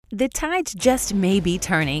The tides just may be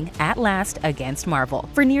turning, at last, against Marvel.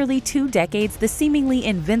 For nearly 2 decades, the seemingly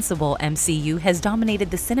invincible MCU has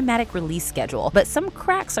dominated the cinematic release schedule, but some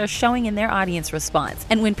cracks are showing in their audience response.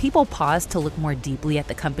 And when people pause to look more deeply at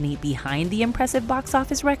the company behind the impressive box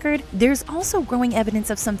office record, there's also growing evidence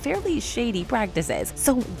of some fairly shady practices.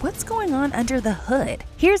 So what's going on under the hood?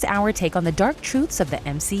 Here's our take on the dark truths of the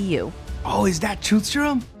MCU. Oh, is that truth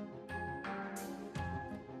serum?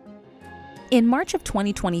 In March of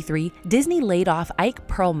 2023, Disney laid off Ike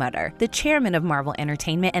Perlmutter, the chairman of Marvel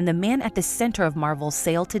Entertainment and the man at the center of Marvel's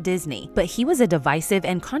sale to Disney. But he was a divisive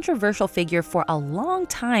and controversial figure for a long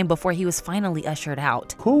time before he was finally ushered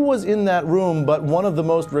out. Who was in that room but one of the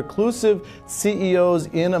most reclusive CEOs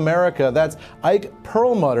in America? That's Ike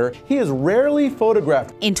Perlmutter. He is rarely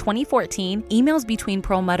photographed. In 2014, emails between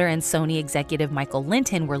Perlmutter and Sony executive Michael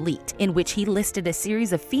Lynton were leaked, in which he listed a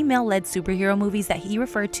series of female-led superhero movies that he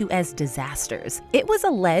referred to as disasters. It was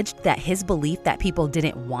alleged that his belief that people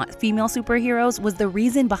didn't want female superheroes was the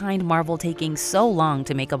reason behind Marvel taking so long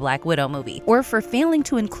to make a Black Widow movie, or for failing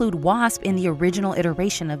to include Wasp in the original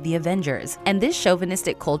iteration of the Avengers. And this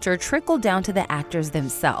chauvinistic culture trickled down to the actors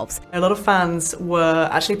themselves. A lot of fans were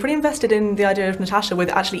actually pretty invested in the idea of Natasha with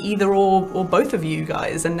actually either or both of you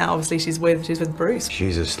guys, and now obviously she's with Bruce.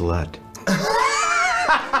 She's a slut.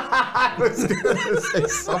 I was gonna say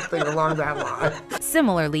something along that line.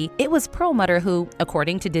 Similarly, it was Perlmutter who,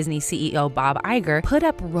 according to Disney CEO Bob Iger, put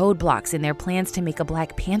up roadblocks in their plans to make a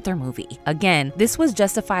Black Panther movie. Again, this was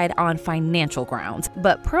justified on financial grounds,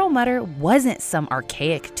 but Perlmutter wasn't some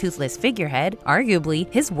archaic, toothless figurehead.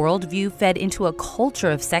 Arguably, his worldview fed into a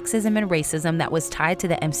culture of sexism and racism that was tied to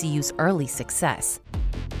the MCU's early success.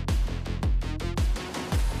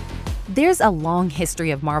 There's a long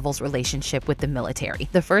history of Marvel's relationship with the military.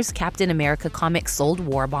 The first Captain America comics sold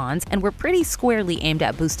war bonds and were pretty squarely aimed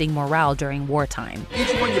at boosting morale during wartime.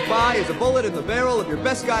 Each one you buy is a bullet in the barrel of your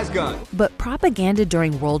best guy's gun. But propaganda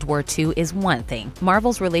during World War II is one thing.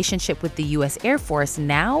 Marvel's relationship with the US Air Force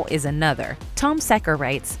now is another. Tom Secker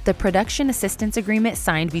writes, "The production assistance agreement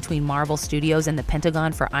signed between Marvel Studios and the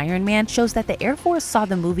Pentagon for Iron Man shows that the Air Force saw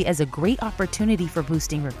the movie as a great opportunity for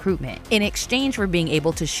boosting recruitment. In exchange for being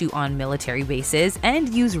able to shoot on military bases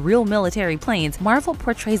and use real military planes, Marvel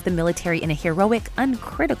portrays the military in a heroic,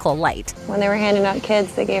 uncritical light." When they were handing out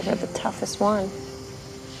kids, they gave her the toughest one,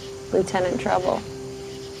 Lieutenant Trouble.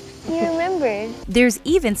 You remembered. There's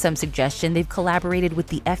even some suggestion they've collaborated with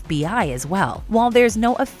the FBI as well. While there's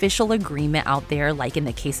no official agreement out there like in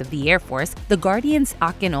the case of the Air Force, The Guardian's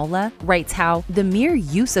Akinola writes how the mere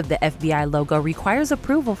use of the FBI logo requires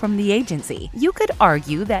approval from the agency. You could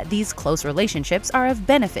argue that these close relationships are of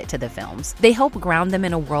benefit to the films. They help ground them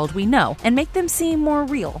in a world we know and make them seem more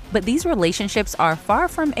real. But these relationships are far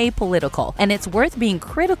from apolitical, and it's worth being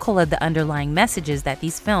critical of the underlying messages that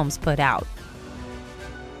these films put out.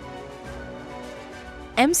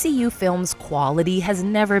 MCU films' quality has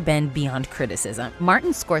never been beyond criticism.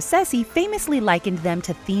 Martin Scorsese famously likened them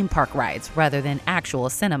to theme park rides rather than actual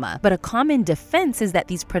cinema. But a common defense is that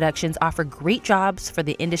these productions offer great jobs for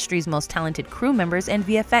the industry's most talented crew members and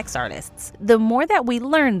VFX artists. The more that we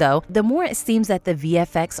learn, though, the more it seems that the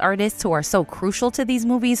VFX artists who are so crucial to these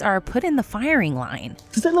movies are put in the firing line.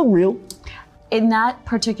 Does that look real? In that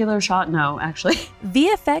particular shot, no, actually.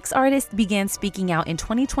 VFX artists began speaking out in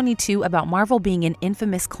 2022 about Marvel being an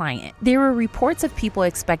infamous client. There were reports of people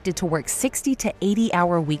expected to work 60 to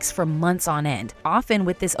 80-hour weeks for months on end, often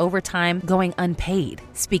with this overtime going unpaid.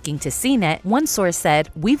 Speaking to CNET, one source said,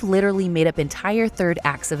 "We've literally made up entire third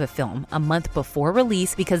acts of a film a month before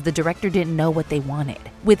release because the director didn't know what they wanted."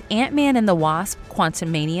 With Ant-Man and the Wasp: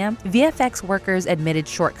 Quantumania, VFX workers admitted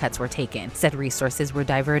shortcuts were taken, said resources were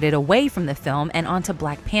diverted away from the film and onto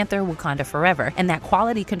Black Panther: Wakanda Forever, and that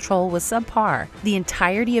quality control was subpar. The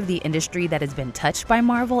entirety of the industry that has been touched by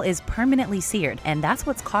Marvel is permanently seared, and that's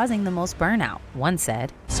what's causing the most burnout, one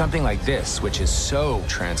said. Something like this, which is so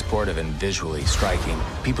transportive and visually striking,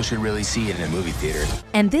 people should really see it in a movie theater.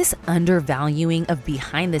 And this undervaluing of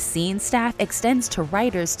behind-the-scenes staff extends to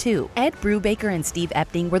writers too. Ed Brubaker and Steve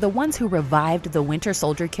Epting were the ones who revived the Winter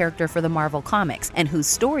Soldier character for the Marvel Comics, and whose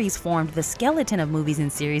stories formed the skeleton of movies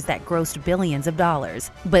and series that grossed billions of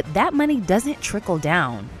dollars. But that money doesn't trickle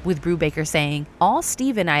down, with Brubaker saying, "All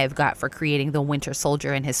Steve and I have got for creating the Winter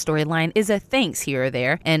Soldier and his storyline is a thanks here or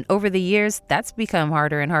there, and over the years, that's become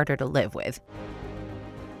harder and harder to live with."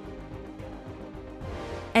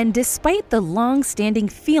 And despite the long-standing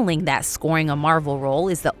feeling that scoring a Marvel role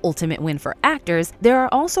is the ultimate win for actors, there are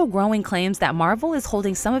also growing claims that Marvel is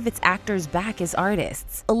holding some of its actors back as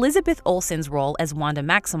artists. Elizabeth Olsen's role as Wanda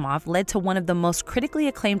Maximoff led to one of the most critically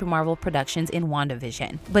acclaimed Marvel productions in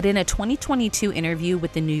WandaVision. But in a 2022 interview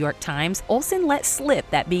with the New York Times, Olsen let slip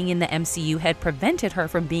that being in the MCU had prevented her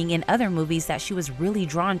from being in other movies that she was really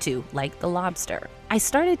drawn to, like The Lobster. "I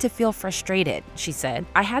started to feel frustrated," she said.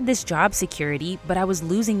 "I had this job security, but I was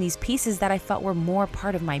losing these pieces that I felt were more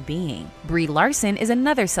part of my being." Brie Larson is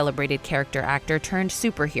another celebrated character actor turned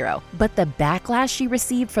superhero, but the backlash she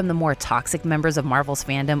received from the more toxic members of Marvel's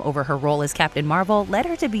fandom over her role as Captain Marvel led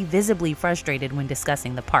her to be visibly frustrated when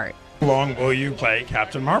discussing the part. How long will you play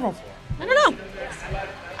Captain Marvel for? I don't know.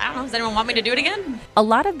 Does anyone want me to do it again? A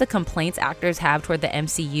lot of the complaints actors have toward the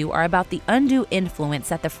MCU are about the undue influence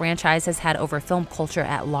that the franchise has had over film culture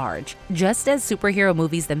at large. Just as superhero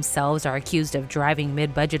movies themselves are accused of driving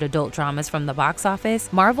mid-budget adult dramas from the box office,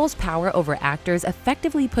 Marvel's power over actors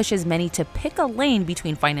effectively pushes many to pick a lane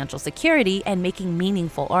between financial security and making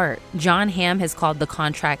meaningful art. John Hamm has called the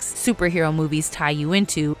contracts superhero movies tie you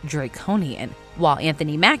into draconian, while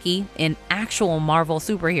Anthony Mackie, an actual Marvel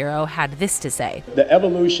superhero, had this to say: "The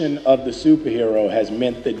evolution of the superhero has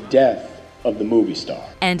meant the death of the movie star."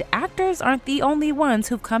 And actors aren't the only ones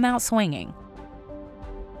who've come out swinging.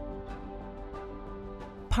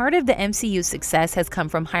 Part of the MCU's success has come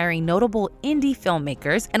from hiring notable indie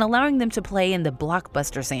filmmakers and allowing them to play in the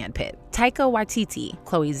blockbuster sandpit. Taika Waititi,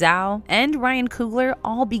 Chloe Zhao, and Ryan Coogler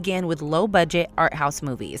all began with low-budget art house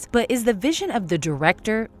movies. But is the vision of the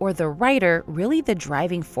director or the writer really the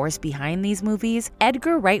driving force behind these movies?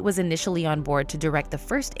 Edgar Wright was initially on board to direct the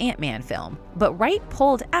first Ant-Man film, but Wright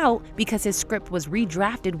pulled out because his script was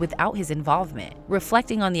redrafted without his involvement.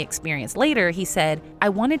 Reflecting on the experience later, he said, "I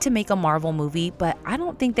wanted to make a Marvel movie, but I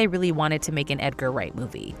don't think they really wanted to make an Edgar Wright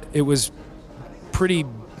movie." It was pretty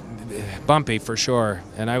bumpy for sure,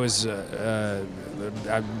 and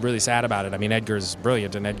I'm really sad about it. I mean, Edgar's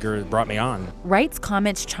brilliant, and Edgar brought me on. Wright's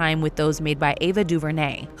comments chime with those made by Ava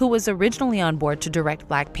DuVernay, who was originally on board to direct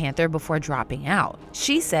Black Panther before dropping out.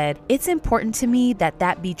 She said, "It's important to me that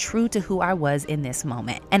that be true to who I was in this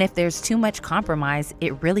moment, and if there's too much compromise,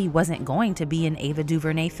 it really wasn't going to be an Ava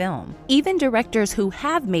DuVernay film." Even directors who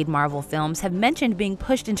have made Marvel films have mentioned being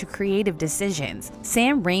pushed into creative decisions.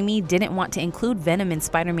 Sam Raimi didn't want to include Venom in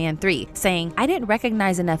Spider-Man 3, saying, "I didn't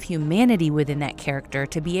recognize enough humanity within that character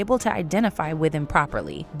to be able to identify with him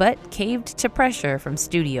properly," but caved to pressure from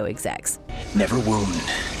studio execs. "Never wound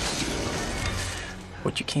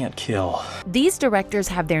what you can't kill." These directors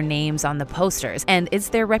have their names on the posters, and it's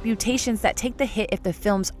their reputations that take the hit if the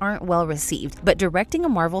films aren't well received. But directing a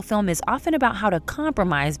Marvel film is often about how to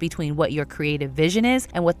compromise between what your creative vision is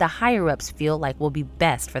and what the higher-ups feel like will be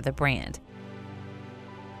best for the brand.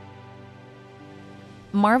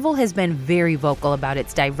 Marvel has been very vocal about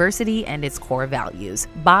its diversity and its core values.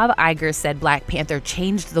 Bob Iger said Black Panther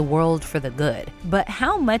changed the world for the good. But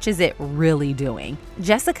how much is it really doing?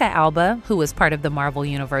 Jessica Alba, who was part of the Marvel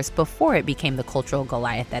universe before it became the cultural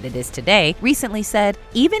Goliath that it is today, recently said,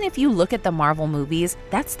 "Even if you look at the Marvel movies,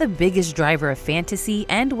 that's the biggest driver of fantasy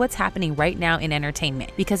and what's happening right now in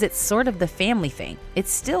entertainment, because it's sort of the family thing.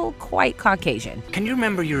 It's still quite Caucasian." Can you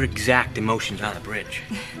remember your exact emotions on the bridge?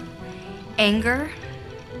 Anger,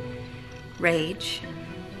 rage,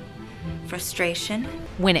 frustration.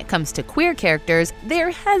 When it comes to queer characters,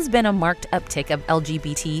 there has been a marked uptick of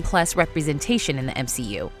LGBT plus representation in the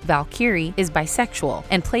MCU. Valkyrie is bisexual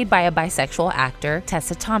and played by a bisexual actor,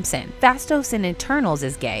 Tessa Thompson. Phastos in Eternals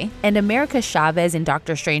is gay, and America Chavez in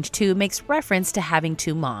Doctor Strange 2 makes reference to having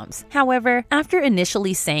two moms. However, after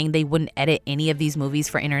initially saying they wouldn't edit any of these movies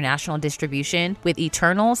for international distribution, with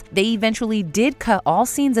Eternals, they eventually did cut all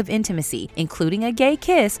scenes of intimacy, including a gay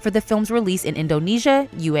kiss, for the film's release in Indonesia,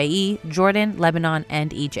 UAE, Jordan, Lebanon,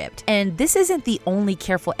 and Egypt. And this isn't the only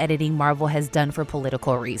careful editing Marvel has done for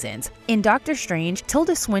political reasons. In Doctor Strange,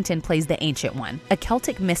 Tilda Swinton plays the Ancient One, a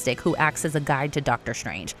Celtic mystic who acts as a guide to Doctor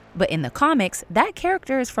Strange. But in the comics, that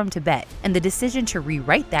character is from Tibet, and the decision to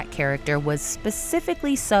rewrite that character was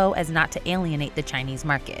specifically so as not to alienate the Chinese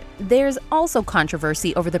market. There's also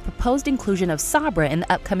controversy over the proposed inclusion of Sabra in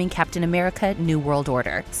the upcoming Captain America: New World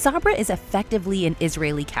Order. Sabra is effectively an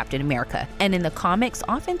Israeli Captain America, and in the comics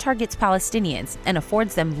often targets Palestinians and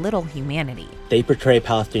affords them little humanity. They portray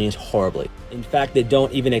Palestinians horribly. In fact, they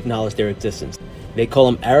don't even acknowledge their existence. They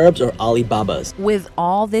call them Arabs or Alibabas. With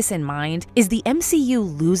all this in mind, is the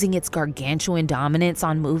MCU losing its gargantuan dominance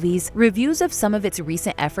on movies? Reviews of some of its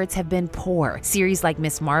recent efforts have been poor. Series like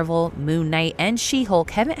Ms. Marvel, Moon Knight, and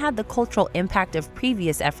She-Hulk haven't had the cultural impact of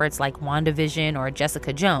previous efforts like WandaVision or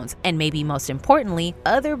Jessica Jones. And maybe most importantly,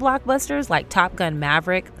 other blockbusters like Top Gun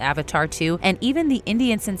Maverick, Avatar 2, and even the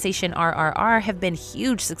Indian sensation RRR have been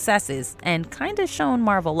huge successes and kinda shown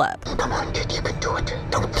Marvel up. Come on, kid, you can do it.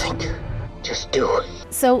 Don't think. Just do it.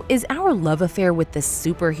 So is our love affair with the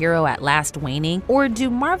superhero at last waning, or do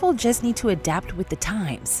Marvel just need to adapt with the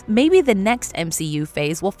times? Maybe the next MCU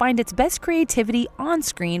phase will find its best creativity on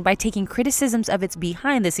screen by taking criticisms of its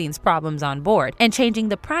behind-the-scenes problems on board and changing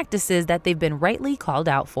the practices that they've been rightly called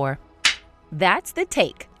out for. That's The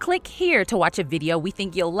Take. Click here to watch a video we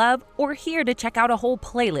think you'll love, or here to check out a whole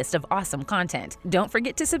playlist of awesome content. Don't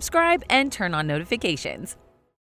forget to subscribe and turn on notifications.